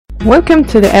Welcome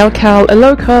to the LCAL, a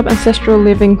low-carb ancestral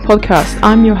living podcast.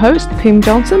 I'm your host, Pim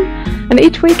Johnson, and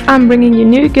each week I'm bringing you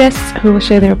new guests who will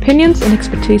share their opinions and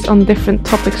expertise on different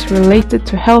topics related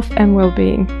to health and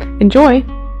well-being. Enjoy!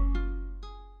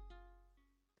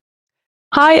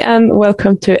 Hi and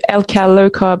welcome to LCAL,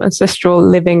 low-carb ancestral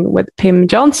living with Pim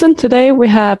Johnson. Today we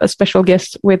have a special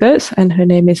guest with us, and her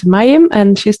name is Mayim,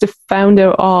 and she's the founder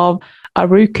of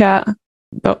Aruka.com,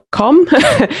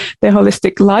 the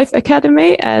Holistic Life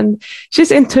Academy, and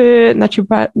she's into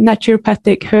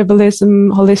naturopathic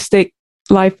herbalism, holistic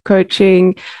life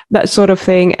coaching, that sort of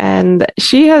thing. And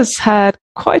she has had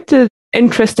quite an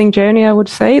interesting journey, I would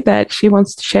say, that she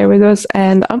wants to share with us.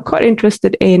 And I'm quite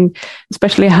interested in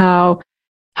especially how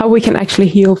we can actually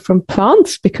heal from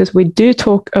plants, because we do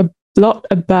talk a lot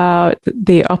about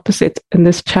the opposite in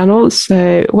this channel.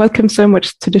 So welcome so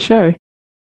much to the show.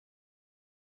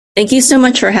 Thank you so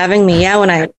much for having me. Yeah, when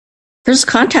I first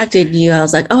contacted you, I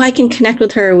was like, oh, I can connect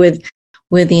with her with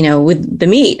the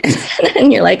meat.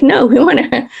 And you're like, no, we want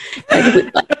to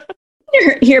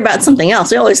hear about something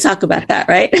else. We always talk about that,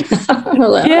 right?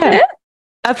 Yeah,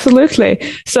 absolutely.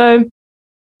 So,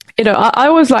 I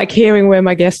always like hearing where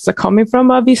my guests are coming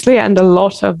from, obviously, and a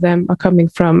lot of them are coming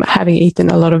from having eaten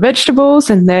a lot of vegetables,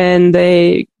 and then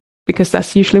because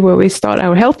that's usually where we start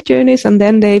our health journeys, and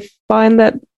then they find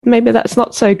that maybe that's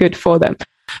not so good for them.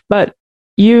 But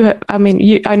I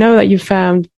know that you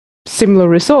found similar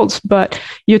results, but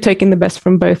you're taking the best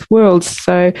from both worlds.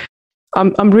 So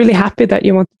I'm really happy that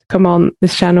you wanted to come on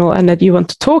this channel and that you want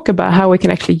to talk about how we can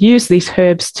actually use these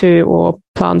herbs or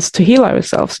plants to heal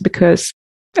ourselves. Because,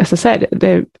 as I said,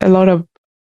 a lot of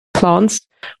plants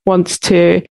want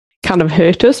to kind of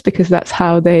hurt us because that's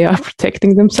how they are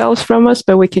protecting themselves from us,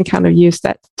 but we can kind of use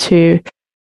that to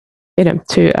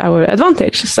our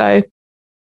advantage. So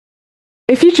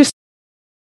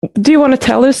do you want to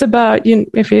tell us about,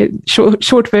 if a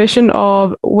short version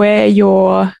of where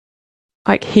your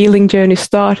healing journey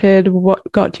started, what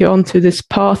got you onto this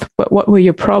path, what were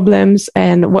your problems,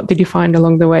 and what did you find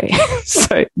along the way?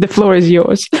 So the floor is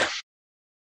yours.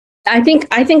 I think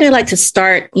I'd like to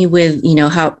start with,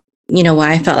 how,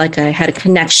 why I felt like I had a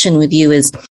connection with you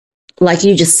is, like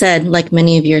you just said, like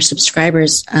many of your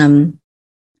subscribers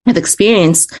have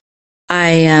experienced,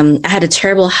 I had a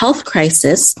terrible health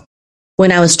crisis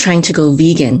when I was trying to go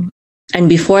vegan. And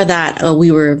before that, we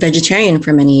were vegetarian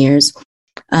for many years.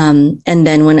 And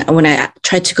then when I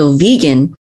tried to go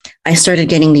vegan, I started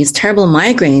getting these terrible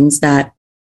migraines that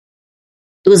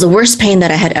it was the worst pain that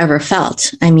I had ever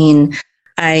felt. I mean,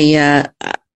 I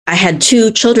had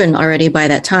 2 children already by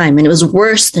that time, and it was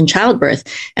worse than childbirth.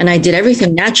 And I did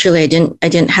everything naturally. I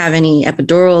didn't have any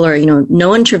epidural or,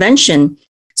 no intervention.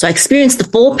 So I experienced the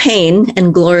full pain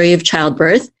and glory of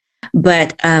childbirth,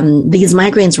 but these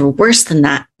migraines were worse than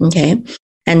that. Okay.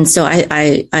 And so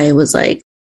I was like,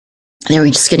 they were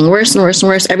just getting worse and worse and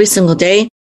worse every single day.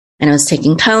 And I was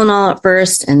taking Tylenol at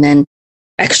first, and then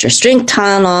extra strength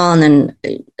Tylenol, and then,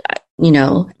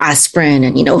 aspirin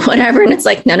and, whatever. And it's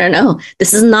like, no,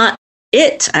 this is not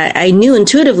it. I knew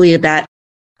intuitively that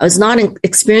I was not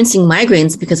experiencing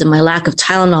migraines because of my lack of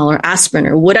Tylenol or aspirin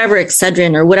or whatever,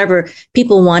 Excedrin or whatever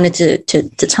people wanted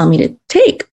to tell me to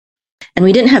take. And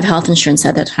we didn't have health insurance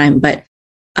at that time, but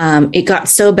it got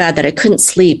so bad that I couldn't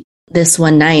sleep this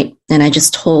one night. And I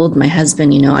just told my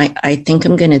husband, I think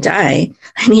I'm going to die.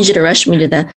 I need you to rush me to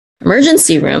the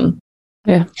emergency room.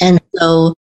 Yeah. And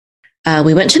so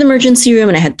we went to the emergency room,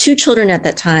 and I had 2 children at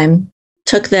that time,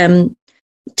 took them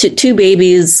to 2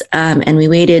 babies, and we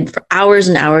waited for hours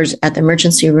and hours at the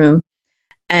emergency room.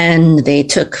 And they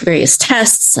took various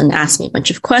tests and asked me a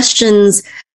bunch of questions.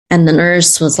 And the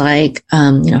nurse was like,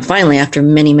 finally, after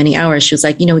many, many hours, she was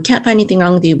like, we can't find anything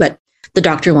wrong with you, but the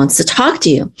doctor wants to talk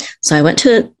to you. So I went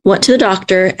to the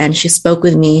doctor, and she spoke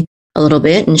with me a little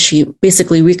bit, and she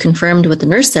basically reconfirmed what the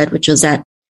nurse said, which was that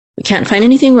we can't find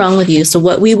anything wrong with you. So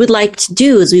what we would like to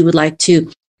do is we would like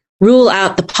to rule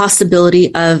out the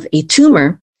possibility of a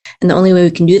tumor. And the only way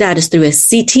we can do that is through a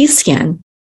CT scan.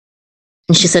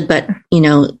 And she said, but,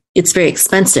 it's very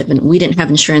expensive, and we didn't have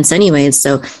insurance anyways.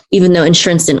 So even though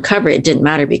insurance didn't cover it, it didn't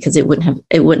matter because it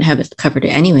wouldn't have covered it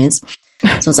anyways. So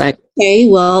I was like, okay,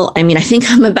 well, I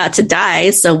think I'm about to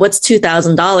die. So what's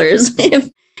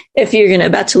 $2,000 if you're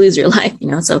about to lose your life,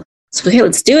 So okay,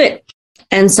 let's do it.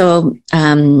 And so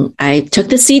I took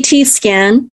the CT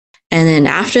scan, and then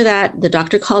after that, the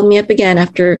doctor called me up again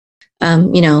after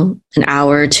an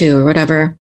hour or 2 or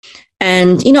whatever.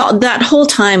 And, that whole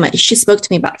time, she spoke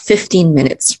to me about 15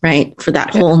 minutes, right, for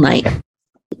that whole night,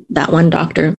 that one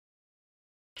doctor.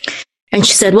 And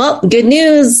she said, well, good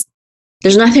news.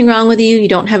 There's nothing wrong with you. You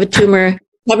don't have a tumor.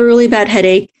 You have a really bad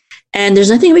headache. and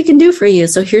there's nothing we can do for you.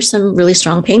 So here's some really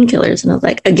strong painkillers. And I was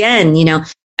like, again,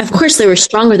 of course they were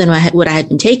stronger than what I had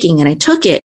been taking, and I took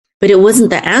it, but it wasn't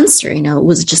the answer. It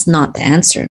was just not the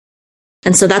answer.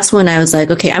 And so that's when I was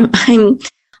like, okay, I'm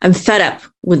fed up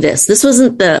with this. This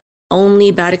wasn't the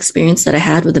only bad experience that I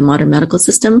had with the modern medical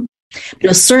system. But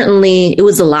it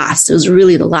was the last. It was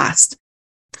really the last.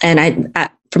 And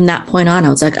from that point on, I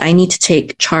was like, I need to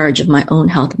take charge of my own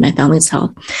health and my family's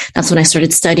health. That's when I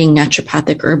started studying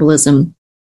naturopathic herbalism.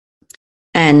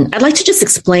 And I'd like to just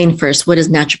explain first, what is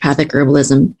naturopathic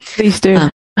herbalism? Please do.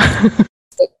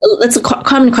 That's a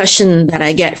common question that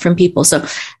I get from people. So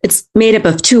it's made up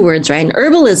of two words, right? And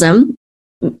herbalism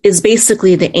is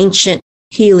basically the ancient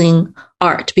healing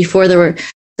art before there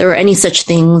were any such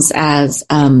things as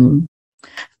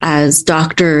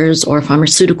doctors or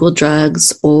pharmaceutical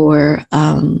drugs or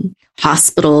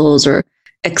hospitals or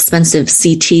expensive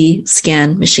CT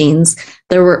scan machines.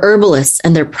 There were herbalists,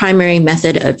 and their primary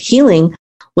method of healing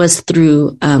was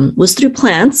through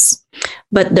plants.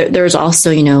 But there's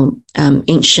also,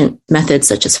 ancient methods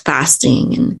such as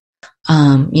fasting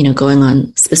and, going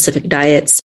on specific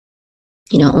diets,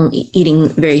 only eating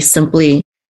very simply,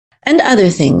 and other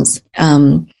things.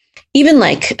 Even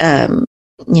like,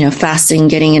 fasting,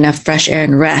 getting enough fresh air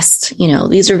and rest.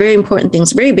 These are very important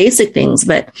things, very basic things,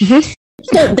 but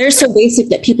they're so basic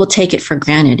that people take it for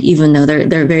granted, even though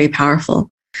they're very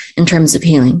powerful in terms of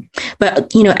healing.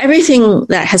 But, everything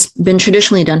that has been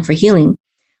traditionally done for healing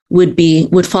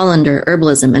would fall under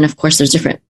herbalism. And of course, there's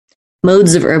different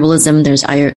modes of herbalism. There's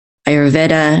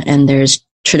Ayurveda, and there's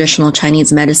traditional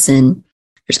Chinese medicine.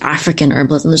 There's African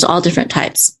herbalism. There's all different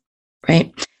types,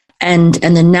 right? And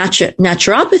the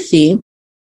naturopathy,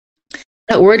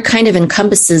 that word kind of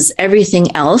encompasses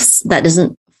everything else that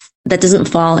doesn't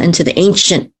fall into the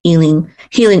ancient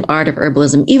healing art of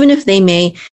herbalism, even if they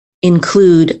may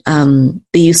include the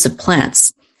use of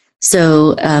plants.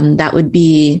 So that would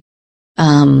be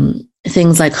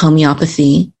things like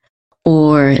homeopathy,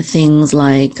 or things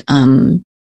like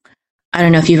I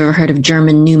don't know if you've ever heard of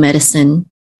German New Medicine,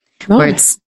 where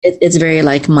it's very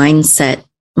like mindset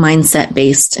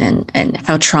based, and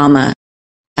how trauma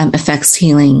affects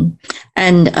healing,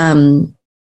 and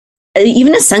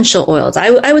even essential oils.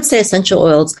 I would say essential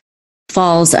oils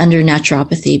falls under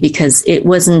naturopathy because it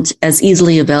wasn't as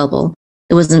easily available.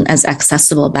 It wasn't as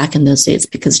accessible back in those days,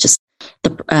 because just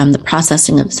the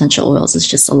processing of essential oils is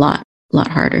just a lot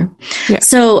harder. Yeah.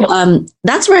 So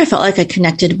that's where I felt like I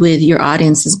connected with your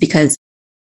audience, is because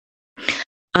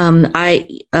back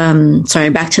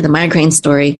to the migraine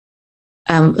story.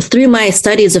 Through my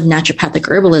studies of naturopathic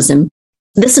herbalism,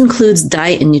 this includes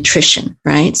diet and nutrition,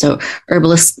 right? So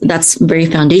herbalists, that's very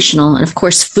foundational. And of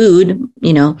course, food,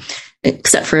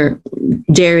 except for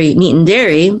meat and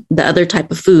dairy, the other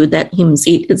type of food that humans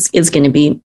eat is going to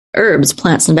be herbs,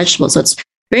 plants, and vegetables. So it's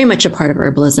very much a part of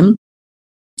herbalism.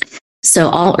 So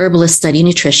all herbalists study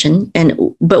nutrition.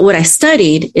 But what I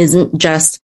studied isn't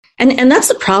just, and that's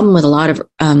the problem with a lot of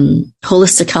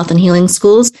holistic health and healing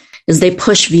schools, is they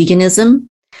push veganism,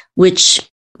 which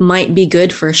might be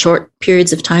good for short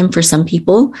periods of time for some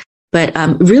people. But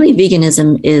really,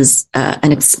 veganism is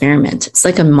an experiment. It's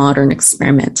like a modern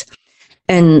experiment.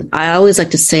 And I always like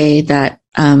to say that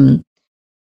there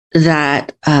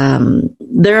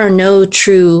are no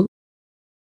true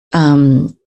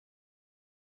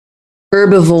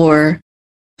herbivore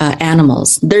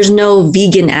animals. There's no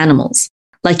vegan animals.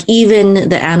 Like even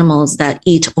the animals that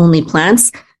eat only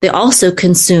plants, they also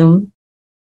consume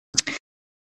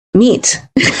meat.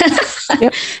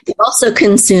 Yep. They also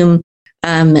consume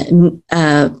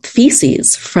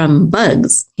feces from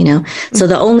bugs, So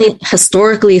the only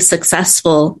historically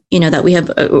successful, that we have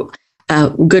a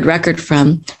good record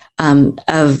from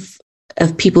of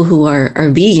people who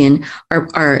are vegan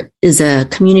is a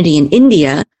community in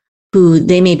India who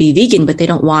they may be vegan, but they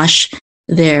don't wash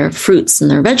their fruits and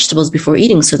their vegetables before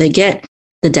eating. So they get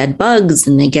the dead bugs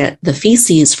and they get the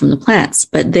feces from the plants,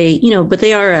 but they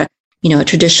are a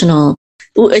traditional.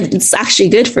 It's actually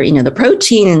good for, the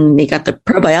protein, and they got the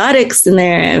probiotics in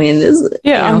there. I mean,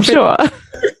 I'm sure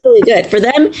it's really good for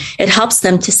them. It helps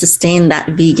them to sustain that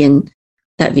vegan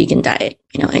diet,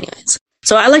 anyways.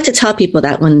 So I like to tell people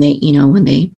that when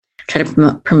they try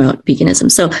to promote veganism.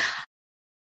 So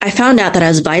I found out that I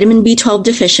was vitamin B12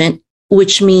 deficient,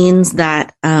 which means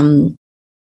that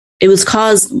it was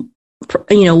caused,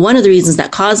 one of the reasons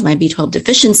that caused my B12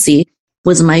 deficiency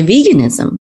was my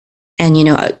veganism. And,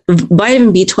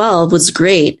 vitamin B12 was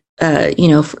great,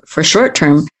 for short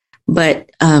term, but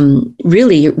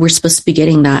really we're supposed to be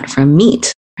getting that from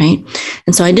meat, right?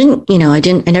 And so I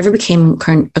never became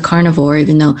a carnivore,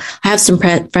 even though I have some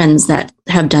friends that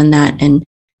have done that and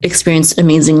experienced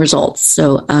amazing results.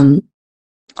 So,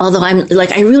 although I'm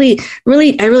like, I really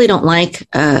don't like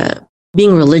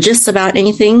being religious about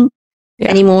anything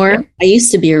anymore. I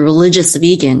used to be a religious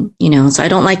vegan, so I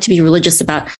don't like to be religious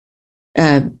about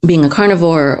being a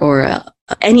carnivore or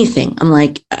anything. I'm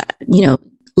like,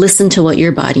 listen to what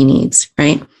your body needs,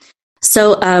 right?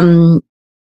 So,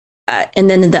 and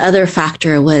then the other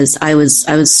factor was I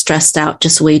was stressed out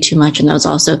just way too much, and I was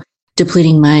also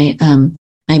depleting my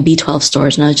my B12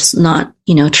 stores, and I was just not,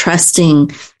 trusting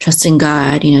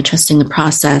God, trusting the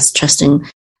process, trusting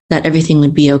that everything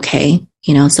would be okay,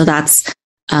 So that's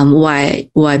why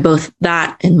both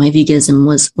that and my veganism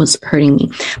was hurting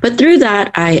me. But through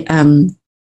that, I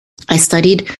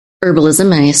studied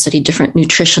herbalism, and I studied different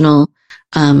nutritional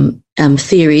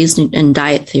theories and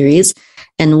diet theories.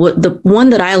 And the one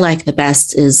that I like the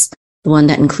best is the one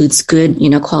that includes good,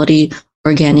 quality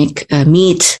organic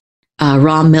meat,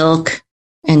 raw milk,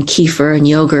 and kefir and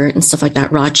yogurt and stuff like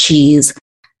that, raw cheese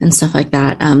and stuff like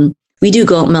that. We do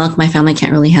goat milk. My family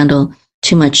can't really handle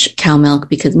too much cow milk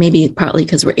partly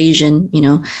because we're Asian. I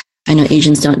know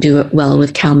Asians don't do it well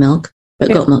with cow milk, but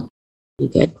goat milk is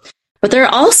good. But there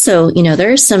are also,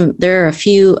 there are a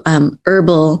few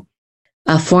herbal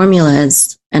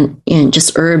formulas and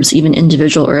just herbs, even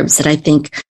individual herbs that I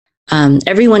think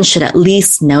everyone should at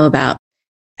least know about.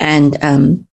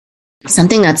 And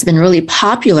something that's been really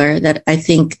popular that I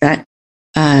think that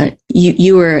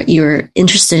you were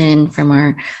interested in from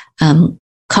our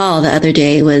call the other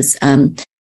day was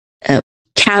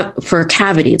for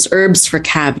cavities, herbs for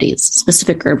cavities,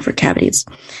 specific herb for cavities.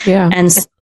 Yeah. And so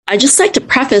I just like to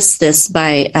preface this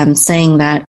by saying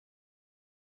that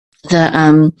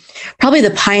probably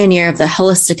the pioneer of the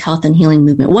holistic health and healing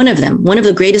movement, one of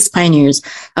the greatest pioneers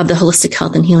of the holistic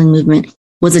health and healing movement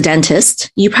was a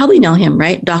dentist. You probably know him,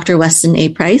 right? Dr. Weston A.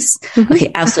 Price. Mm-hmm.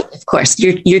 Okay, absolutely. Of course,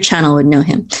 your channel would know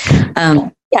him.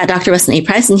 Dr. Weston A.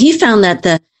 Price. And he found that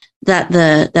the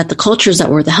cultures that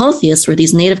were the healthiest were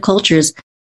these native cultures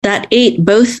that ate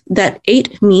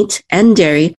meat and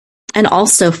dairy, and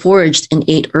also foraged and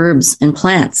ate herbs and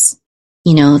plants,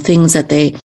 things that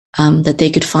they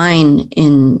could find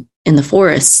in the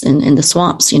forests and in the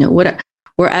swamps,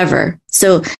 wherever.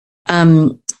 So,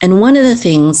 and one of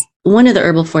the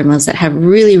herbal formulas that have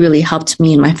really, really helped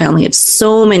me and my family of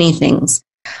so many things.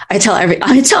 I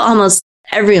tell almost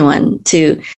everyone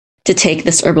to take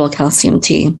this herbal calcium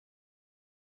tea.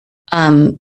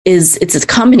 It's a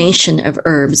combination of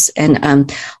herbs,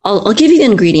 and I'll give you the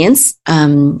ingredients.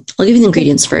 I'll give you the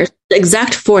ingredients first. The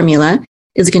exact formula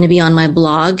is going to be on my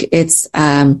blog. It's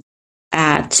at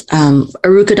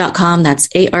arukah.com. That's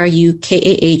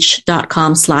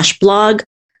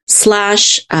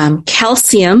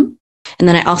arukah.com/blog/calcium. And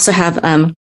then I also have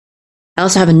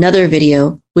another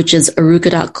video, which is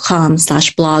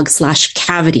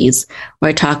arukah.com/blog/cavities, where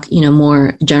I talk,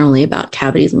 more generally about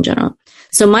cavities in general.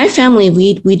 So my family,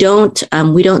 we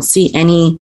don't see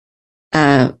any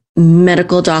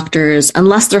medical doctors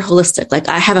unless they're holistic. Like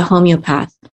I have a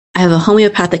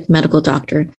homeopathic medical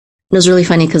doctor. And it was really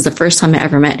funny because the first time I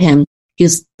ever met him, he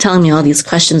was telling me all these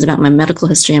questions about my medical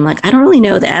history. I'm like, I don't really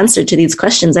know the answer to these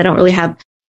questions. I don't really have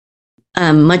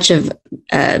much of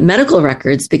medical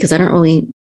records because I don't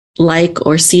really like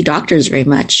or see doctors very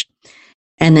much.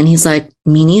 And then he's like,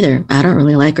 me neither. I don't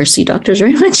really like or see doctors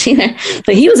very much either.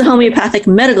 But he was a homeopathic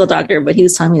medical doctor, but he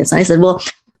was telling me this. And I said, well,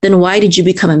 then why did you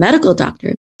become a medical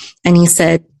doctor? And he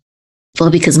said, well,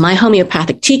 because my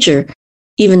homeopathic teacher,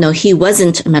 even though he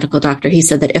wasn't a medical doctor, he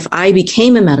said that if I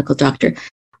became a medical doctor,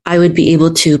 I would be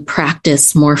able to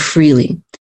practice more freely.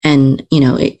 And,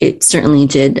 it certainly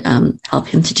did help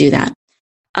him to do that.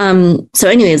 So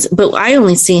anyways, but I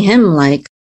only see him like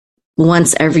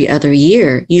once every other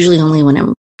year, usually only when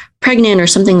I'm pregnant or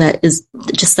something that is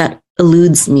just that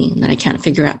eludes me that I can't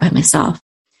figure out by myself.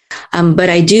 But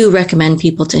I do recommend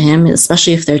people to him,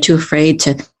 especially if they're too afraid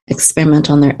to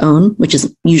experiment on their own, which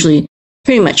is usually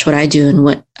pretty much what I do and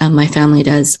what my family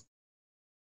does.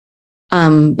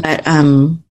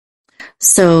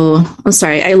 So I'm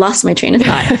sorry, I lost my train of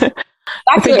thought.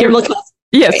 Back to herbal calcium.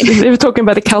 Yes, they were talking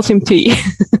about the calcium tea.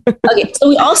 Okay, so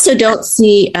we also don't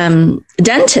see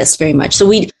dentists very much. So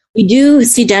we do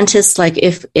see dentists, like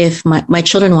if my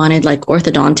children wanted, like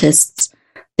orthodontists,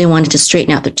 they wanted to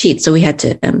straighten out their teeth. So we had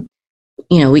to,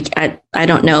 I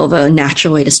don't know of a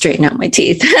natural way to straighten out my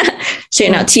teeth,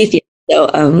 straighten out teeth.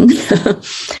 So,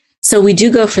 so we do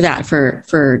go for that,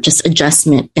 for just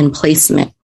adjustment and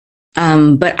placement.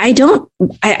 But I don't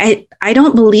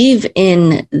believe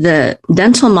in the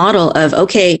dental model of,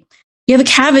 okay, you have a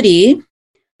cavity,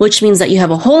 which means that you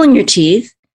have a hole in your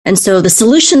teeth. And so the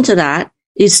solution to that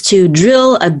is to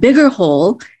drill a bigger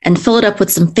hole and fill it up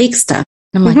with some fake stuff.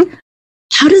 And I'm like,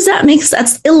 how does that make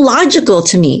sense? That's illogical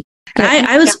to me.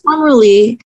 I was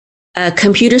formerly a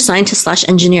computer scientist /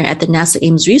 engineer at the NASA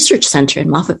Ames Research Center in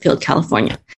Moffett Field,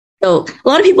 California. So a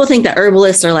lot of people think that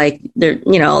herbalists are like, they're,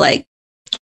 like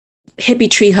hippie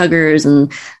tree huggers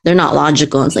and they're not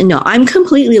logical. And it's like, no, I'm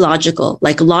completely logical.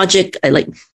 Like logic,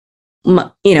 I'm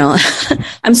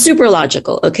super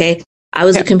logical. Okay. I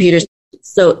was a computer.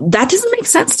 So that doesn't make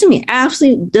sense to me.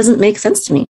 Absolutely doesn't make sense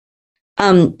to me.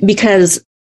 Because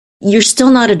you're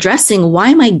still not addressing why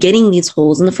am I getting these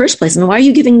holes in the first place? And why are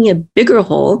you giving me a bigger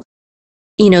hole?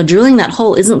 Drilling that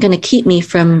hole isn't going to keep me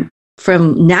from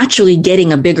naturally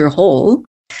getting a bigger hole.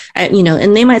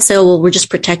 And they might say, oh, well, we're just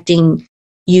protecting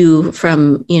you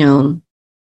from,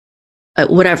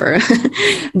 whatever.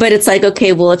 But it's like,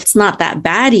 okay, well, if it's not that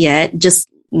bad yet, just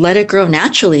let it grow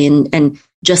naturally and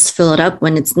just fill it up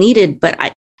when it's needed. But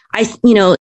I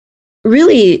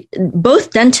really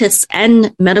both dentists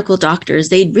and medical doctors,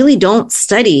 they really don't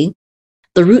study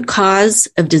the root cause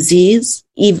of disease,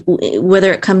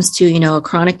 whether it comes to, a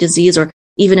chronic disease or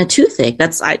even a toothache.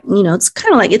 It's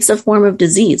kind of like it's a form of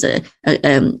disease, a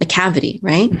cavity,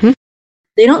 right? Mm-hmm.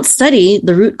 They don't study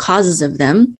the root causes of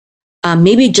them,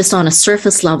 maybe just on a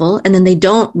surface level. And then they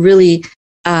don't really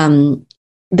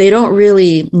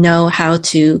know how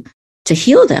to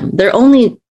heal them. They're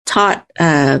only taught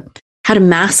how to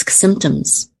mask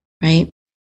symptoms, right?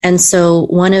 And so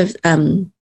one of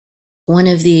the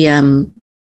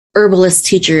herbalist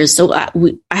teachers. So I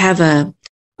have a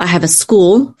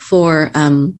school for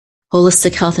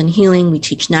holistic health and healing. We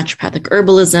teach naturopathic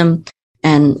herbalism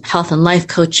and health and life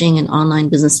coaching and online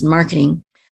business and marketing.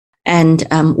 And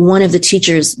one of the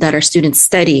teachers that our students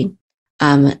study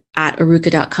at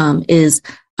aruka.com is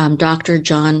Dr.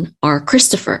 John R.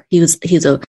 Christopher. He's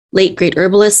a late great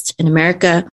herbalist in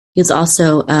America. He's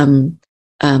also a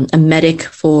medic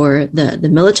for the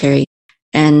military.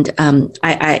 And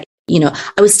I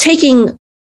was taking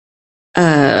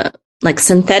like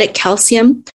synthetic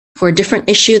calcium for a different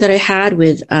issue that I had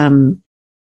with my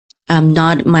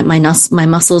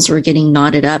muscles were getting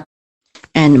knotted up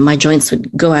and my joints would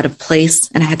go out of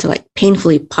place and I had to like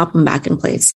painfully pop them back in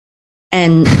place.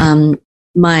 And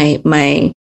my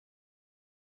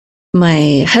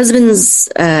husband's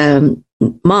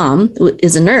mom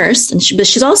is a nurse, but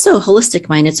she's also holistic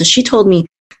minded. So she told me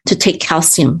to take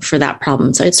calcium for that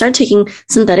problem. So I started taking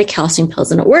synthetic calcium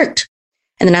pills and it worked.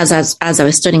 And then as I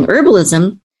was studying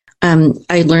herbalism,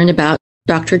 I learned about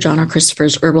Dr. John R.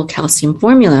 Christopher's herbal calcium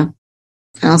formula.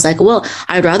 And I was like, well,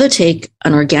 I'd rather take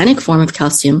an organic form of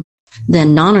calcium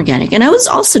than non-organic. And I was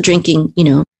also drinking,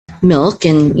 milk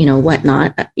and,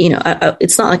 whatnot.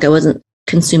 It's not like I wasn't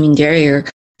consuming dairy or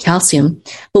calcium.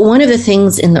 But one of the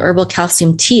things in the herbal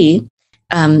calcium tea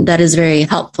that is very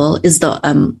helpful is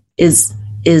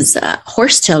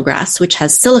horsetail grass, which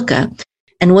has silica.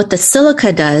 And what the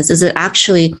silica does is it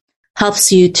actually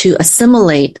helps you to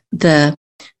assimilate the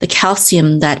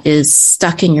calcium that is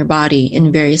stuck in your body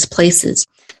in various places.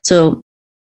 So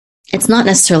it's not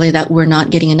necessarily that we're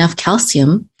not getting enough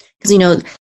calcium because,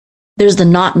 there's the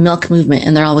not milk movement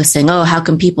and they're always saying, oh, how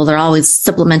come they're always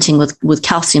supplementing with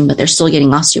calcium, but they're still getting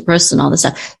osteoporosis and all this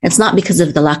stuff. It's not because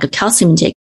of the lack of calcium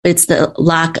intake, but it's the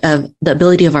lack of the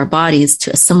ability of our bodies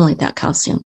to assimilate that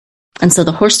calcium. And so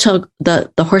the horsetail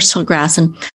grass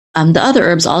and the other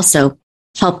herbs also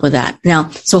help with that. Now,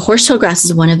 so horsetail grass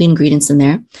is one of the ingredients in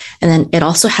there. And then it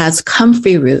also has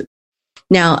comfrey root.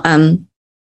 Now,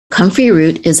 comfrey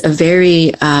root is a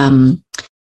very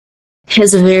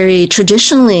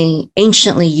traditionally,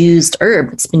 anciently used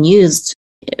herb. It's been used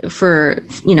for,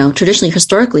 traditionally,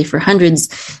 historically for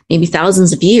hundreds, maybe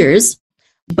thousands of years.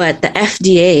 But the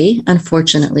FDA,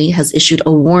 unfortunately, has issued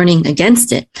a warning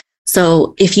against it.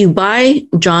 So if you buy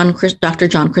Dr.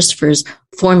 John Christopher's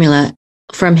formula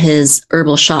from his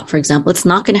herbal shop, for example, it's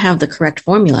not going to have the correct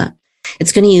formula.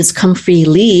 It's going to use comfrey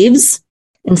leaves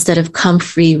instead of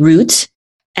comfrey root.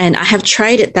 And I have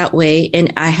tried it that way,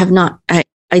 and I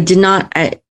did not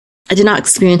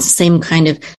experience the same kind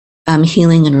of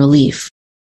healing and relief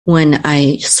when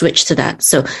I switched to that.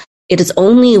 So it is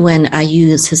only when I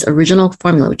use his original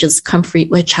formula, which has comfrey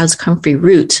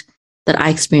root, that I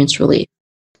experience relief.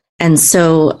 And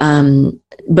so,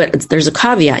 but there's a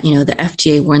caveat, the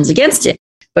FDA warns against it.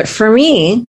 But for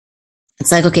me,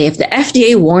 it's like, okay, if the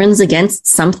FDA warns against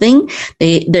something,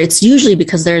 it's usually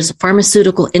because there's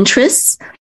pharmaceutical interests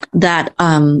that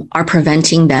are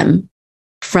preventing them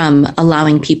from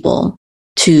allowing people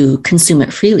to consume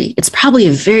it freely. It's probably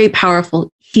a very powerful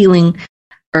healing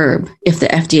herb if the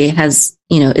FDA has,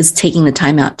 is taking the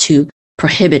time out to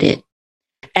prohibit it.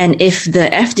 And if the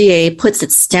FDA puts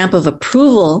its stamp of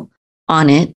approval on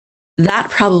it, that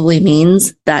probably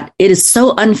means that it is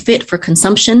so unfit for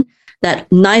consumption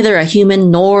that neither a human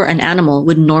nor an animal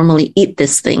would normally eat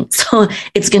this thing. So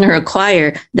it's going to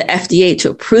require the FDA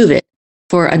to approve it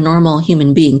for a normal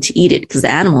human being to eat it, because the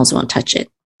animals won't touch it,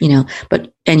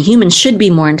 and humans should be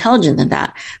more intelligent than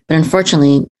that. But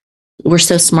unfortunately, we're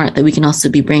so smart that we can also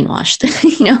be brainwashed,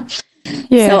 Yeah.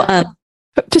 So,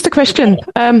 just a question.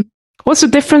 What's the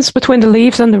difference between the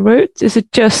leaves and the root? Is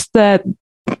it just that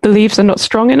the leaves are not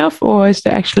strong enough, or is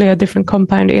there actually a different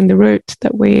compound in the root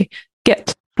that we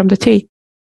get from the tea?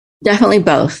 Definitely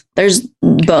both. There's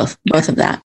both of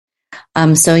that.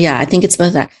 So yeah, I think it's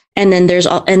both that. And then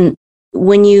and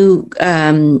when you,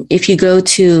 if you go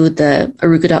to the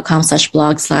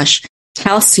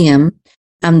aruka.com/blog/calcium,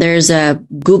 there's a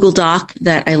Google Doc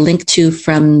that I link to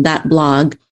from that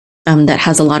blog, that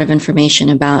has a lot of information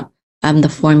about, the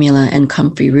formula and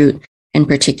comfrey root in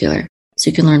particular. So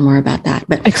you can learn more about that.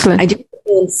 But excellent. I do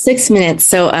in 6 minutes.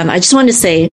 So, I just wanted to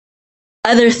say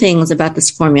other things about this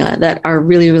formula that are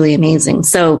really, really amazing.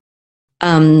 So,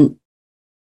 I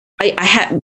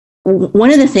had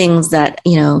one of the things that,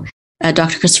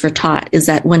 Dr. Christopher taught is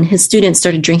that when his students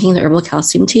started drinking the herbal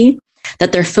calcium tea,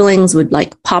 that their fillings would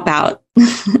pop out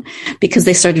because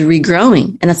they started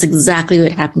regrowing. And that's exactly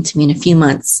what happened to me in a few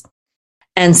months.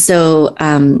 And so,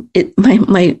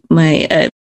 my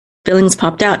fillings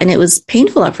popped out, and it was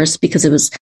painful at first because it was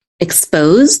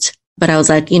exposed, but I was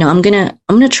like, I'm going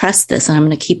to trust this, and I'm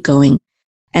going to keep going.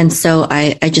 And so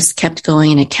I just kept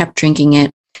going, and I kept drinking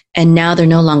it. And now they're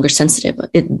no longer sensitive.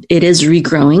 It is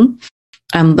regrowing.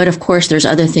 But of course, there's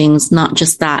other things, not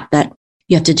just that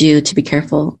you have to do to be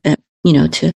careful, to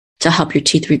help your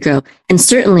teeth regrow. And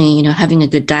certainly, having a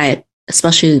good diet,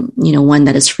 especially, one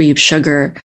that is free of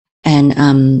sugar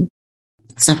and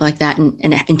stuff like that,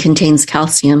 and contains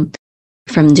calcium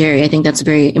from dairy. I think that's a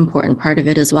very important part of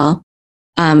it as well.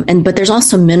 But there's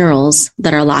also minerals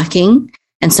that are lacking.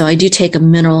 And so I do take a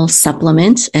mineral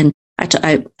supplement, and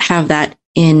I have that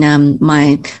in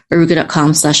my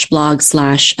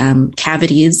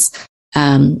aruka.com/blog/cavities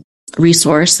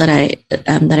resource that I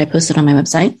posted on my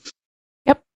website.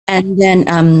 Yep. And then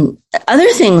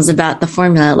other things about the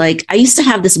formula, like I used to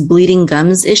have this bleeding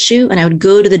gums issue, and I would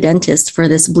go to the dentist for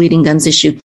this bleeding gums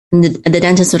issue. And the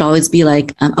dentist would always be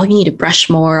like, oh, you need to brush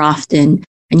more often,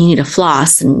 and you need to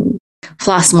floss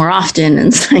more often. And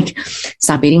it's like,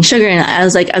 stop eating sugar. And I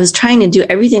was trying to do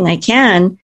everything I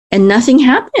can, and nothing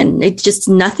happened.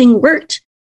 Nothing worked.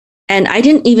 And I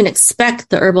didn't even expect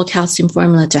the herbal calcium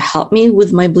formula to help me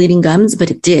with my bleeding gums,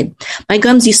 but it did. My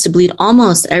gums used to bleed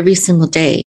almost every single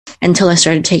day until I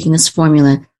started taking this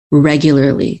formula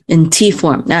regularly in tea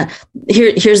form. Now,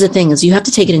 here's the thing is you have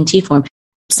to take it in tea form.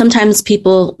 Sometimes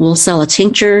people will sell a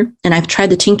tincture, and I've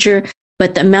tried the tincture,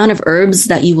 but the amount of herbs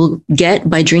that you will get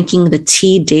by drinking the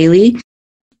tea daily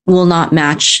will not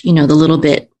match, the little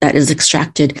bit that is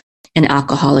extracted in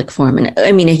alcoholic form. And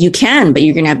I mean, you can, but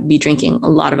you're going to have to be drinking a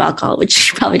lot of alcohol, which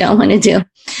you probably don't want to do.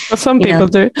 Well, some people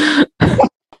do.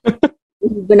 But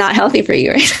not healthy for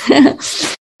you, right?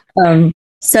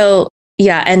 So,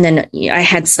 yeah. And then I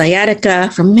had sciatica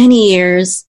for many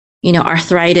years,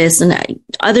 arthritis, and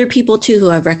other people too who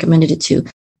I've recommended it to.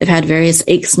 They've had various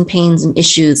aches and pains and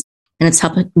issues, and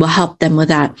will help them with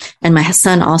that. And my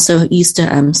son also used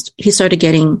to, he started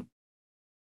getting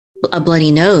a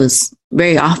bloody nose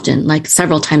very often, like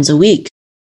several times a week.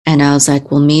 And I was like,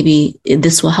 well, maybe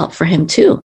this will help for him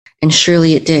too. And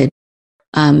surely it did.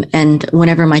 And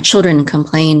whenever my children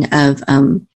complain of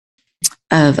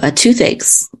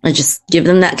toothaches, I just give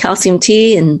them that calcium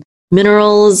tea and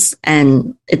minerals,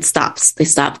 and it stops. They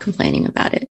stop complaining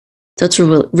about it. So it's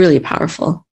really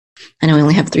powerful. I know we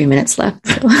only have 3 minutes left.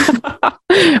 So.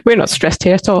 We're not stressed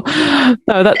here at all.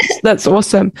 No, that's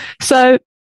awesome. So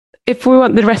if we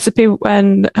want the recipe,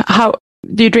 and how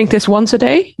do you drink this once a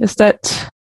day? Is that?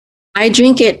 I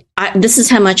drink it. This is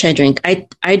how much I drink.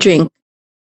 I drink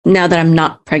now that I'm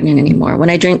not pregnant anymore. When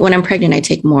I'm pregnant, I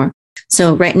take more.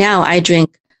 So right now I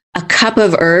drink a cup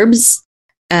of herbs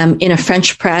in a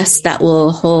French press that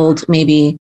will hold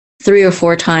maybe 3 or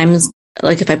 4 times.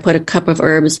 Like if I put a cup of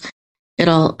herbs,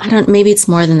 maybe it's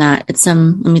more than that. It's let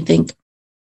me think,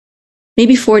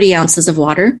 maybe 40 ounces of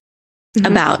water,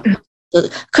 about. The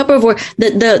cup of water.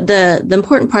 The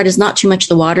important part is not too much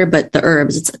the water, but the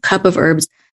herbs. It's a cup of herbs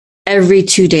every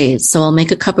 2 days. So I'll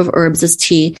make a cup of herbs as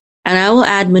tea, and I will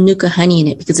add manuka honey in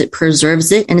it because it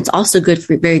preserves it, and it's also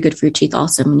very good for your teeth.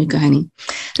 Also, manuka honey.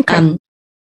 Okay.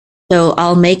 So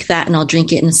I'll make that, and I'll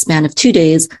drink it in a span of 2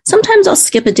 days. Sometimes I'll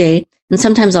skip a day, and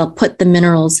sometimes I'll put the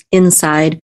minerals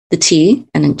inside the tea,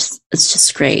 and it's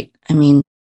just great. I mean,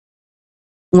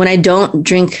 when I don't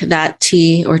drink that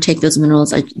tea or take those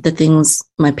minerals,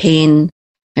 my pain,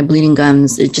 my bleeding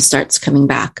gums, it just starts coming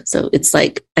back. So it's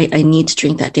like, I need to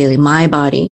drink that daily. My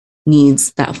body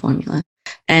needs that formula.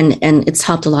 And it's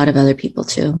helped a lot of other people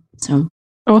too. So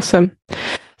awesome.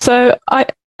 So I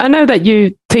know that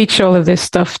you teach all of this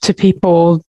stuff to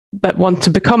people that want to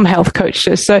become health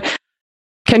coaches. So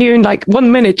can you, in like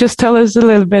 1 minute, just tell us a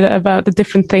little bit about the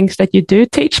different things that you do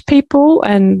teach people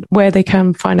and where they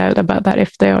can find out about that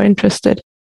if they are interested?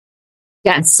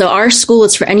 Yes. So our school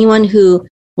is for anyone who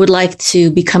would like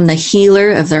to become the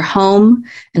healer of their home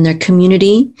and their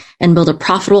community and build a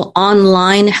profitable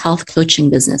online health coaching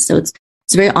business. So it's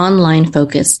very online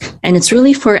focused, and it's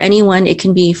really for anyone. It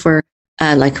can be for,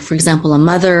 like, for example, a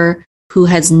mother who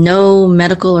has no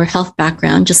medical or health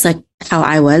background, just like how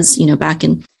I was, back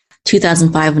in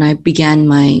 2005 when I began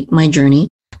my journey.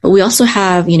 But we also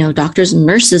have, doctors and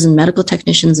nurses and medical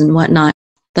technicians and whatnot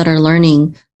that are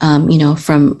learning,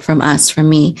 from us, from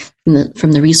me,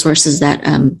 from the resources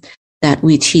that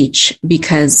we teach,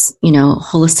 because,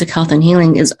 holistic health and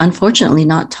healing is unfortunately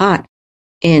not taught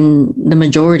in the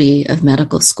majority of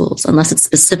medical schools, unless it's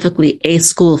specifically a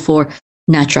school for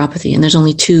naturopathy. And there's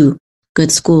only 2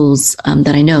 good schools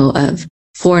that I know of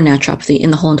for naturopathy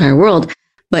in the whole entire world.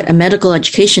 But a medical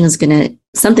education is going to,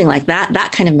 something like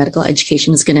that kind of medical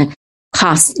education is going to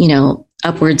cost,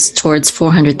 upwards towards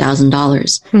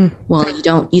 $400,000. Well, you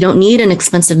don't need an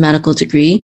expensive medical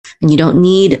degree, and you don't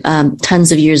need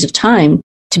tons of years of time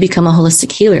to become a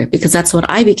holistic healer, because that's what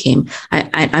I became.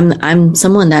 I'm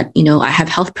someone that, I have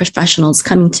health professionals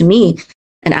coming to me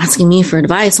and asking me for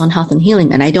advice on health and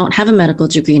healing. And I don't have a medical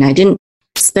degree, and I didn't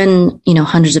spend,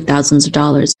 hundreds of thousands of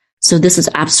dollars. So this is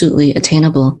absolutely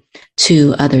attainable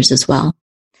to others as well.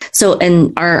 So,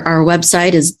 and our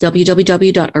website is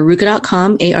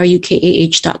www.arukah.com,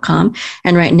 ARUKAH.com.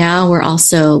 And right now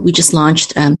we just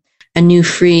launched a new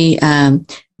free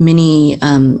mini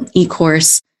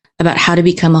e-course about how to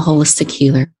become a holistic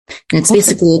healer. And it's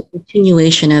basically a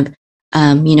continuation of,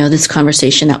 this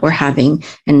conversation that we're having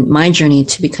and my journey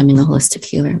to becoming a holistic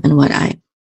healer and what I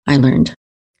learned.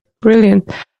 Brilliant.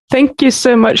 Thank you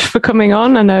so much for coming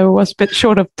on. I know it was a bit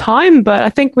short of time, but I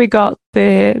think we got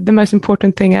the most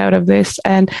important thing out of this.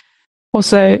 And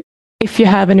also, if you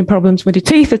have any problems with your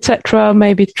teeth, etc.,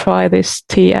 maybe try this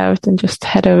tea out and just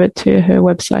head over to her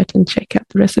website and check out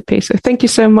the recipe. So thank you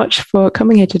so much for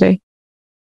coming here today.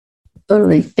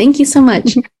 Totally. Thank you so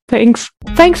much. Thanks.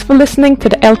 Thanks for listening to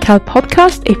the LCAL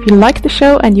podcast. If you like the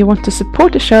show and you want to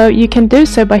support the show, you can do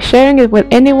so by sharing it with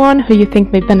anyone who you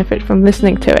think may benefit from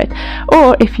listening to it.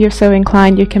 Or if you're so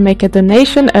inclined, you can make a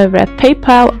donation over at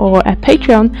PayPal or at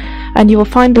Patreon, and you will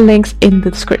find the links in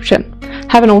the description.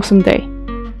 Have an awesome day.